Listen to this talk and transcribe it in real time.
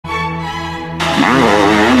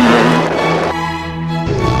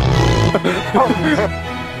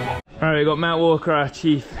Alright, we've got Matt Walker, our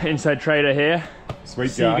chief inside trader here. Sweet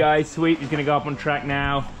See you guys, sweet. He's gonna go up on track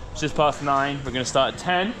now. It's just past 9. We're gonna start at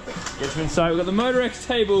 10. Get some insight. We've got the Motor X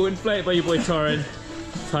table inflated by your boy Torrin.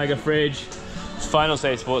 Tiger fridge. It's final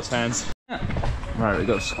say, sports fans. Right, we've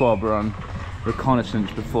got Squabber on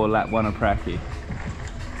reconnaissance before lap 1 of Pracky.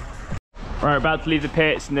 Right, we're about to leave the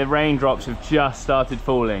pits and the raindrops have just started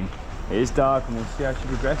falling. It is dark and we'll see how she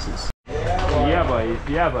progresses. Yeah, boys.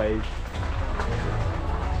 Yeah, boys.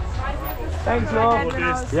 Thanks, Lord.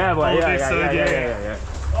 Yeah, boy. Yeah.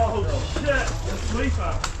 Oh, shit. A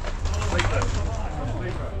sleeper.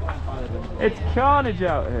 It's carnage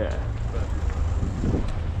out here.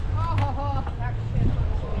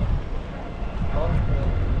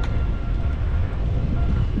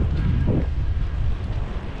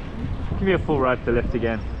 Give me a full ride to the lift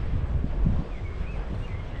again.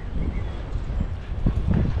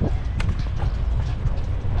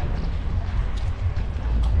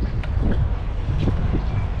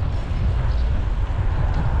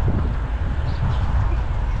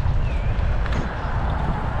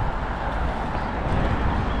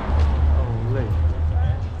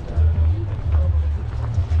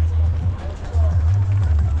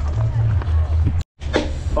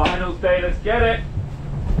 Finals day, let's get it.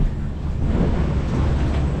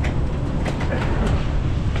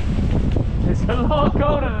 It's a lot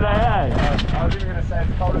colder today, eh? I was even going to say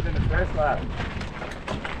it's colder than the first lap.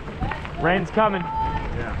 Rain's coming.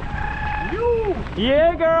 Yeah.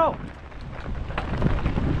 Yeah, girl.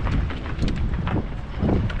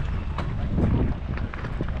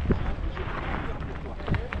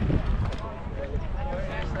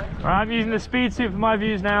 Right, I'm using the speed suit for my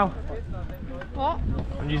views now. What?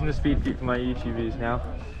 I'm using the speed feed for my YouTube views now.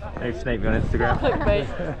 They've snaked me on Instagram.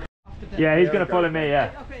 Clickbait. Yeah, he's gonna follow me,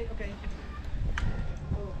 yeah.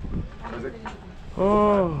 Okay.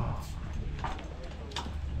 Oh.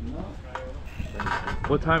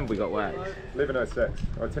 What time have we got waxed? 11:06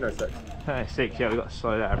 or 10:06. 6, yeah, we got to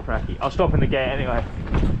slow that at Pracky. I'll stop in the gate anyway.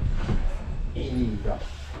 A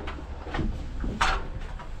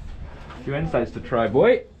few insights to try,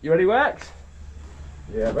 boy. You ready, Wax?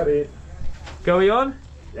 Yeah, buddy. Going on?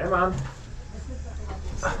 Yeah, man.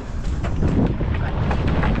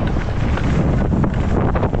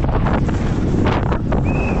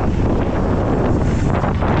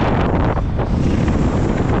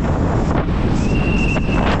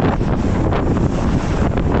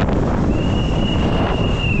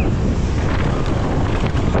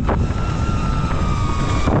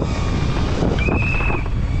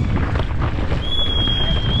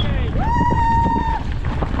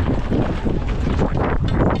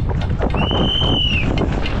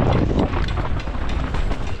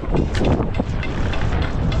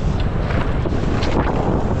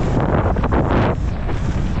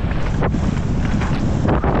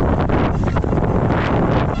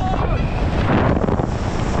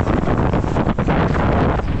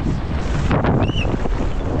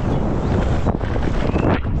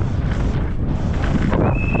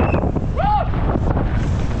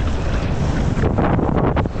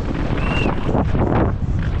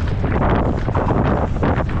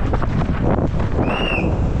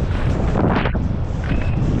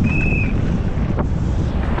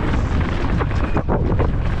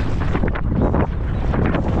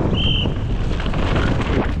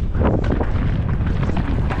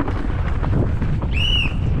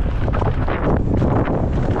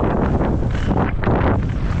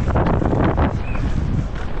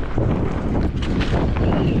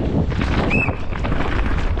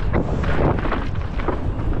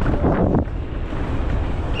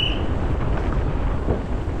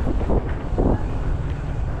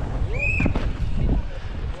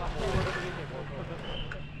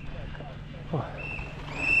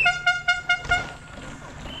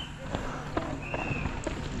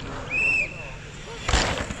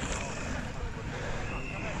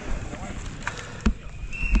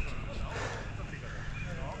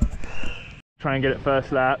 Try and get it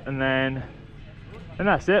first lap, and then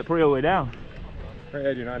that's it, probably all the way down. I think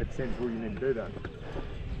 80 or 90% is all you need to do then.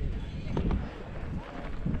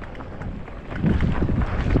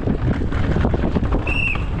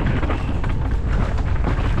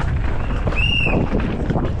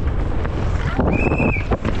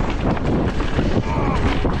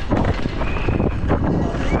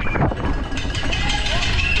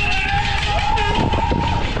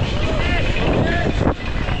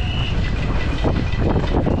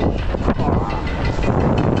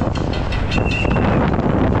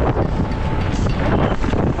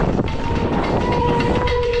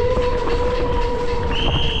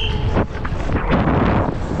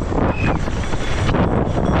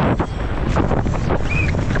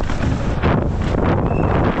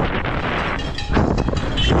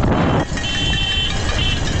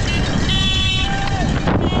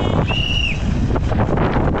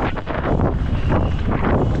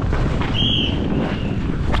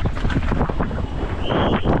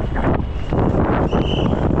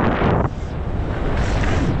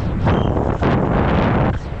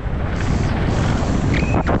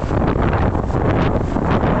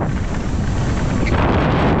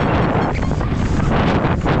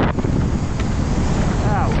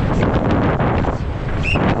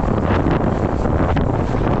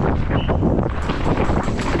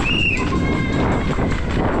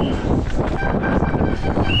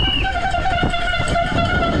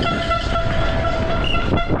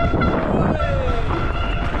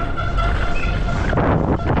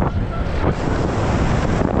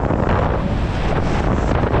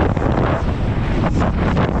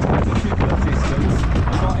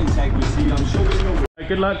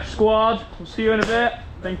 good luck, squad. We'll see you in a bit.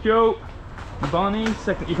 Thank you. Barney,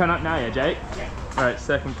 second. You coming up now, yeah, Jake? Yeah. All right,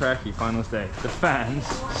 second pracky, final stage. The fans,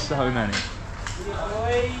 so many.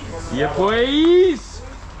 Yeah, boys.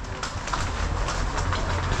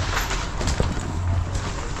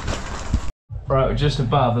 Right, we're just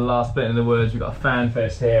above the last bit in the woods. We've got a fan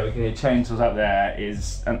fest here. We can hear chainsaws up there.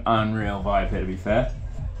 Is an unreal vibe here, to be fair.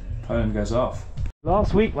 Phone goes off.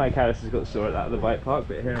 Last week, my calluses got sore at that other bike park,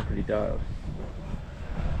 but here I'm pretty dialed.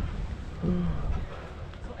 So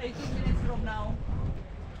 18 minutes from now,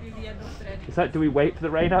 till the end of the training. Is that, do we wait for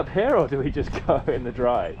the rain up here, or do we just go in the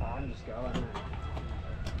dry? I'm just going.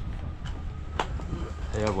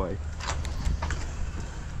 Yeah, boy.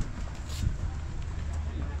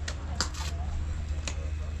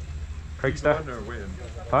 Craigster?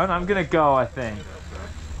 Fun? I'm gonna go, I think.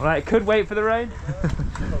 Alright, could wait for the rain.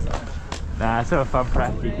 Nah, it's still a fun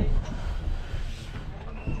practice.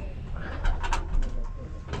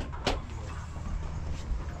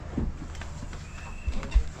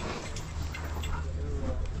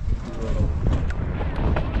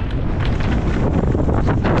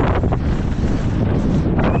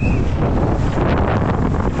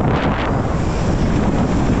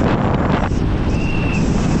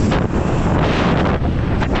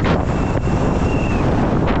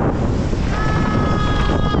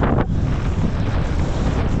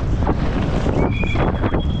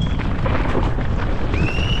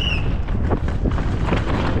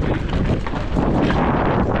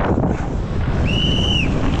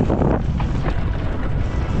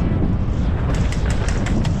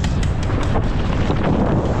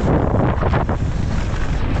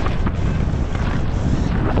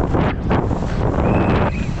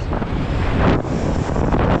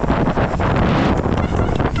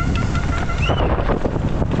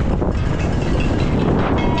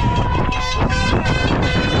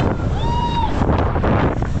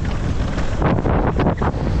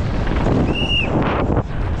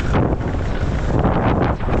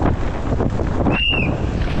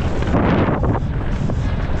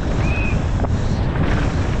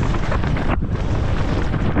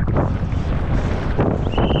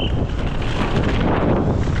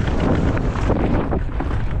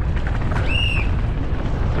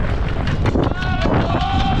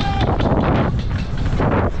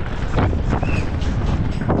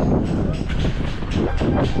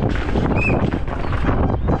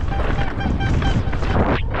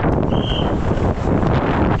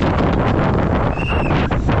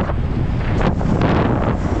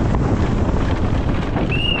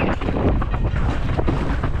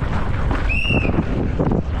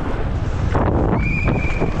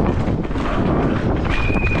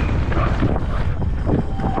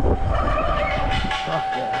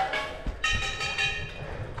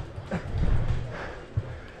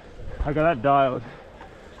 I got that dialed.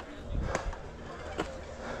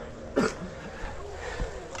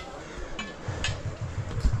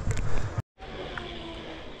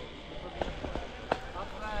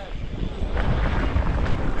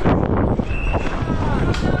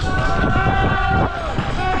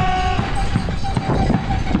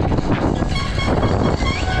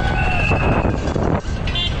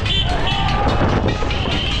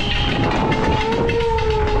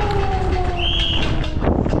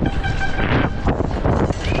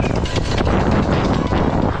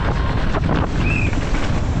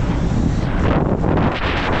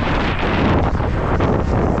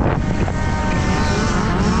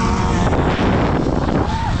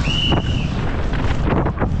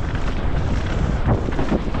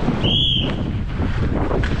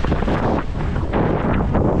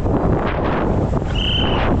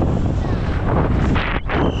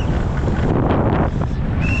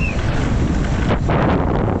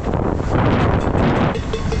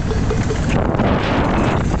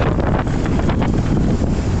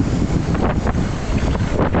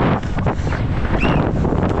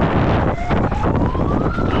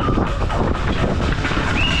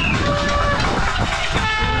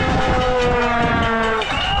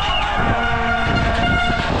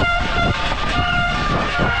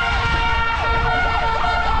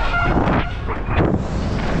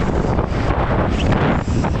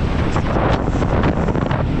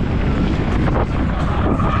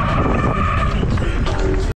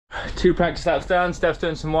 Two practice laps done, Steph's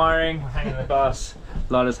doing some wiring, we're hanging the bus.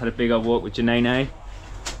 Lala's had a big old walk with Janene.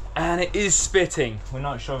 And it is spitting. We're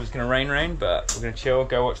not sure if it's gonna rain, but we're gonna chill,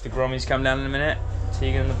 go watch the Grommies come down in a minute.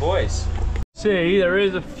 Tegan and the boys. See, there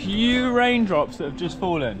is a few raindrops that have just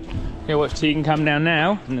fallen. Here, watch Tegan come down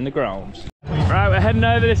now, and then the Groms. Right, we're heading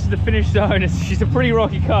over, this is the finish zone. She's a pretty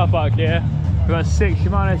rocky car park here. We've got 6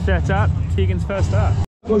 Shimano set up, Tegan's first up.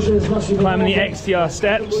 Climbing the XTR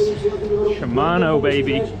steps. Shimano,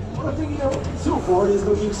 baby.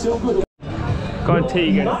 Go on,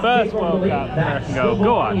 Tegan. First World Cup American girl.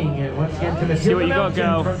 Go on. See what you got,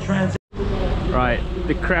 girl. Right,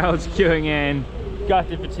 the crowd's queuing in.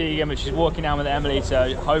 Gutted for Tegan, but she's walking down with Emily,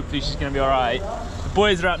 so hopefully she's going to be all right. The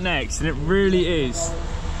boys are up next, and it really is.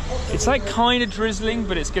 It's like kind of drizzling,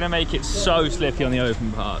 but it's going to make it so slippy on the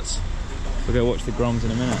open parts. We'll go watch the Groms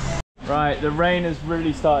in a minute. Right, the rain has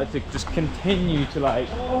really started to just continue to like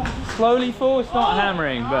slowly fall. It's not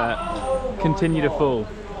hammering, but continue to fall.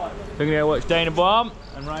 We're gonna go watch Dana Baum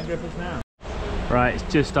and Ryan Griffiths now. Right, it's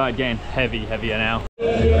just started getting heavier now.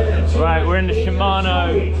 Right, we're in the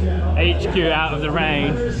Shimano HQ out of the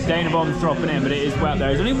rain. Dana Baum's dropping in, but it is wet there.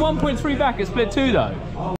 He's only 1.3 back at split 2 though.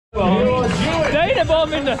 Dana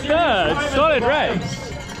Baum in the 3rd, solid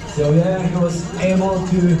race. So yeah, he was able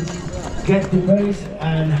to get the pace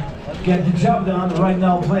and get the job done. Right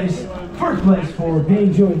now first place for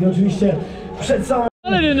being Joey. Oczywiście przed całą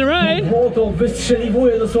solid in the rain.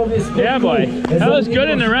 Yeah, boy. That was good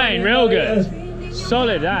in the rain, real good.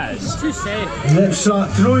 Solid as.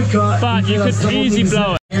 But you could easily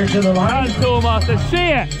blow it. That's cool, Master.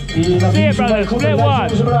 See it. See it, brother. Split 1.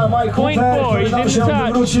 0.4. He's in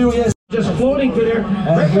touch. Just floating there.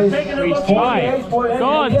 Reach 5. Go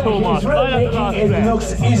on, Toolmaster. Light up the last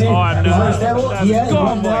split. Oh, I'm nervous. Go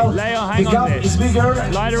on, boy. Lay on, hang on this. Light her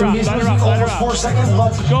up, light her up, light her up. 4 seconds,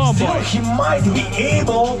 but go on, boy. He might be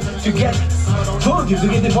able to get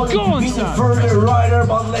the volume go on, son. Further rider,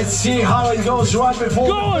 but let's see how it goes right before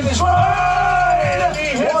go on. Finish.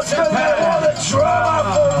 What's going on? A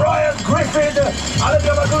drama for Ryan Griffith. Ale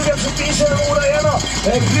prawa druga przypisze udajeno.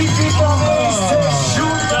 Griffith na miejsce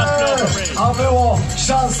 7. A było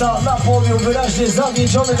szansa na podium wyraźnie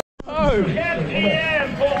zawiedziony.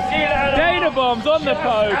 Dana Baum's on the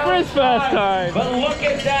pole for his first time. But look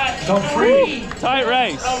at that. Tight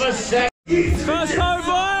race. First home,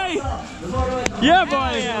 boy! Yeah,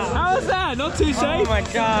 boy! How was that? Not too safe? Oh my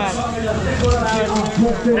god.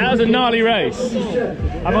 That was a gnarly race.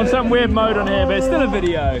 I'm on some weird mode on here, but it's still a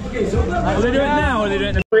video. Will they do it now or are they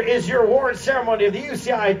doing it? Is your award ceremony of the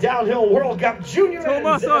UCI Downhill World Cup Junior.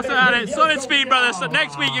 Thomas also had it. Solid speed, brother. So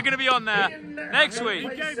next week you're going to be on there. Next week.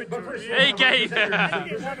 He gave it.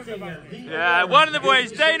 Yeah, one of the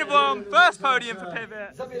boys, Dana Baum, first podium for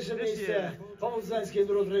Pivot. This year.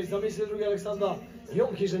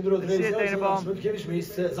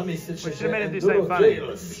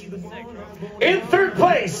 In 3rd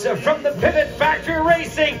place from the Pivot Factory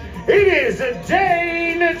Racing, it is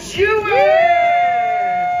Dane Jewett.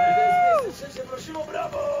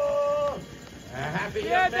 Happy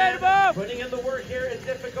young man, putting in the work here in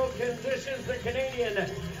difficult conditions. The Canadian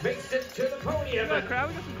makes it to the podium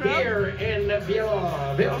here in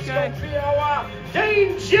Biała.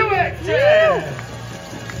 Dane Jewett.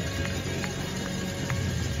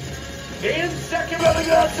 In second,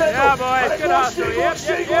 yeah, boys, good hustle.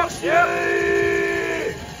 Yep.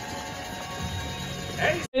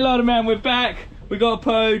 Hey, lot of man, we're back. We got a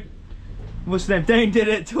pod. What's the name? Dane did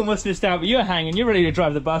it. Thomas missed out, but you're hanging. You're ready to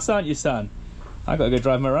drive the bus, aren't you, son? I gotta go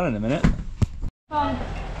drive my run in a minute.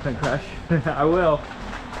 Don't crash. I will.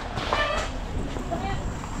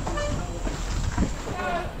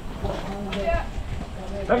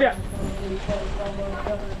 Love ya.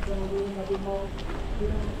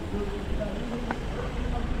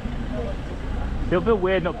 Feel a bit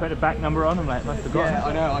weird not putting a back number on. I'm like, I forgot. Yeah,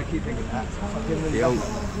 I know. I keep thinking that.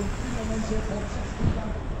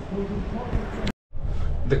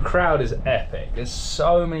 The crowd is epic. There's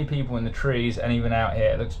so many people in the trees and even out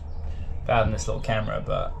here. It looks bad in this little camera,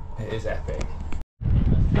 but it is epic.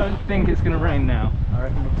 Don't think it's gonna rain now. I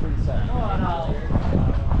reckon we're pretty safe.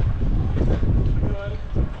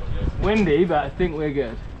 Windy, but I think we're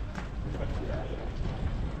good.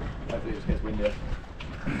 Hopefully it just gets windier.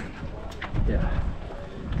 Yeah.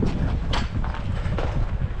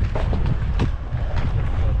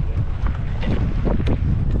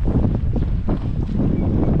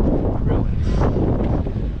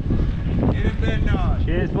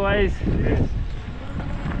 Cheers, boys. Cheers.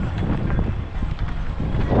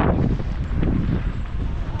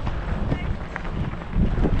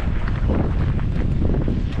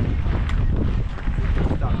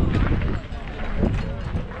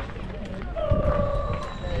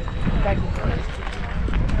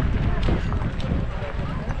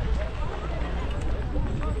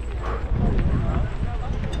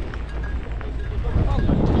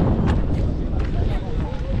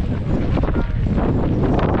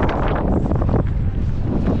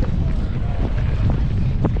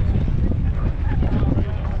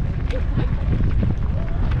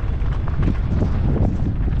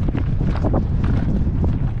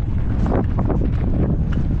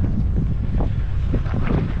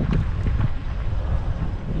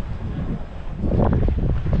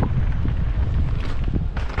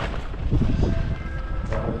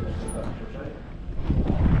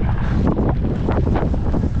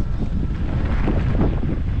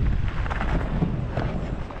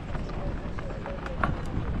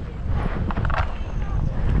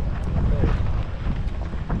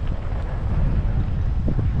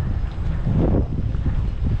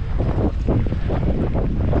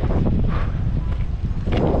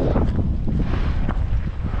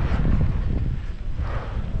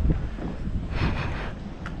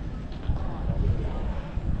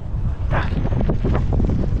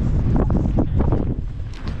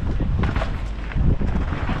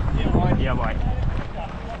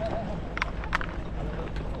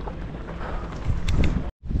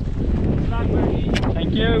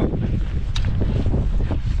 you.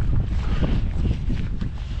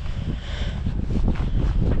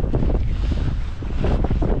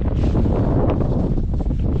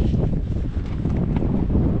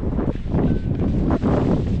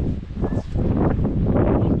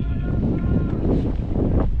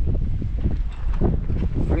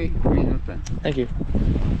 Thank you.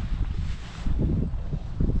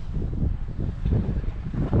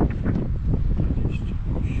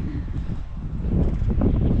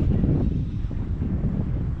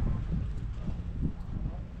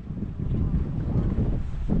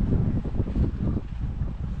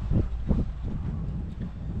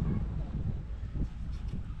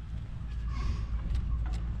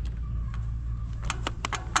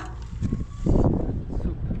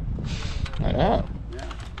 I know. Yeah.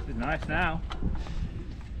 It's nice now.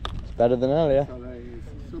 It's better than earlier. Color is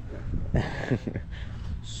super.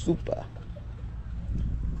 Super.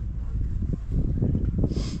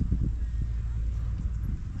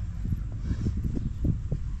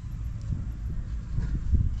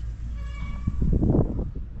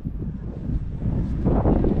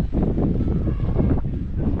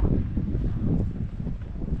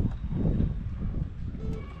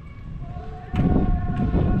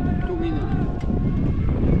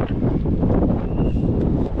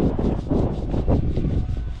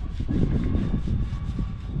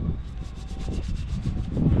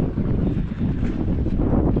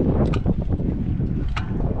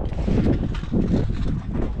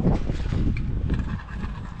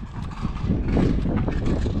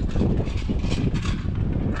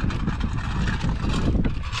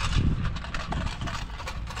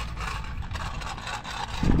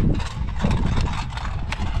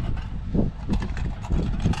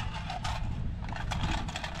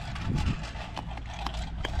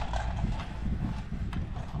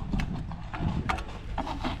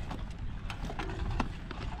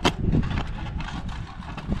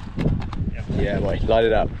 Yeah, boy, light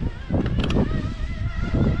it up.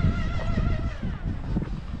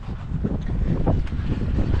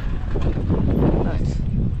 Nice.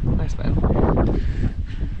 Nice, man.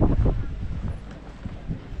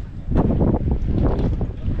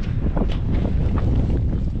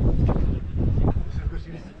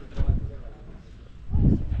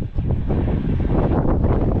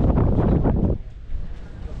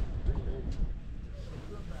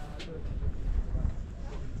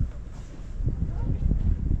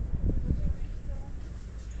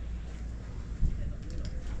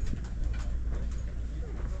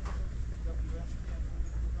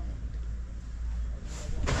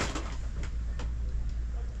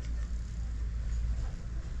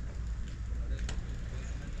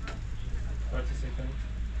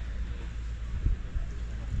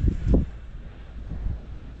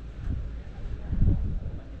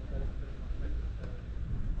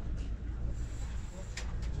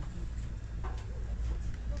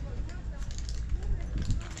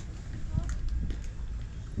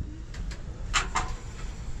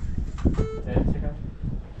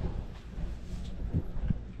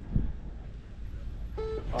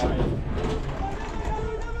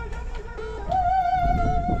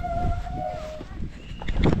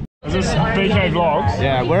 Is this BK Vlogs?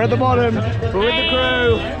 Yeah, we're at the bottom. We're with the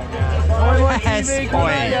crew.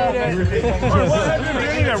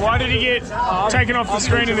 Why did he get taken off the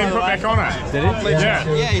screen and then put back on it? Did it? Yeah.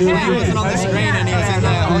 Yeah, he wasn't on the screen and he was in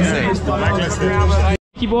the hot seat.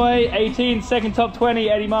 Mickey Boy, 18, second top 20,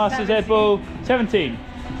 Eddie Masters, Ed Bull, 17.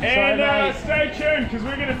 And stay tuned because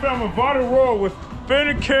we're going to film a Vital Raw with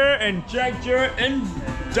Bernard Kerr and Jake Jewett in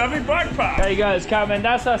Dovey Bike Park. There you go, it's Carmen.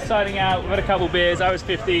 That's us signing out. We've had a couple beers. I was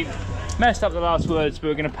 15. Messed up the last words, but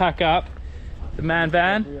we're going to pack up the man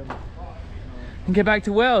van and get back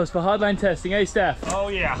to Wales for hardline testing. Hey, Steph? Oh,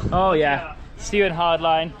 yeah. Oh, yeah. See you in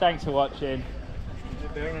hardline. Thanks for watching.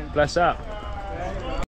 Bless up.